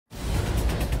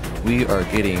we are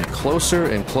getting closer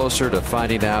and closer to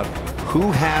finding out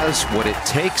who has what it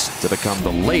takes to become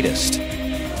the latest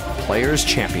Players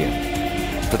Champion.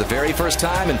 For the very first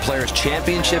time in Players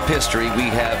Championship history, we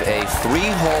have a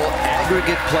 3-hole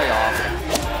aggregate playoff.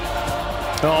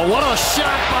 Oh, what a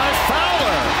shot by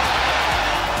Fowler!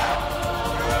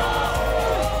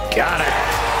 Got it.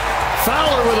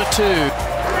 Fowler with a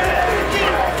 2.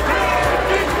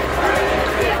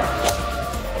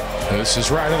 This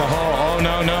is right in the hole. Oh,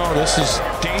 no, no. This is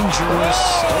dangerous.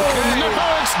 Okay. No,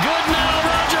 it's good now,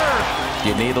 Roger.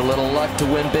 You need a little luck to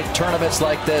win big tournaments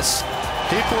like this.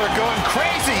 People are going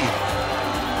crazy.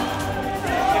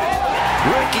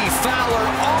 Ricky Fowler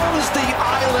owns the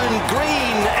island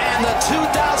green and the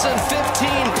 2015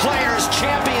 Players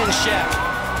Championship.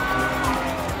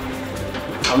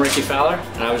 I'm Ricky Fowler,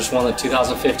 and I just won the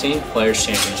 2015 Players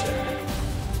Championship.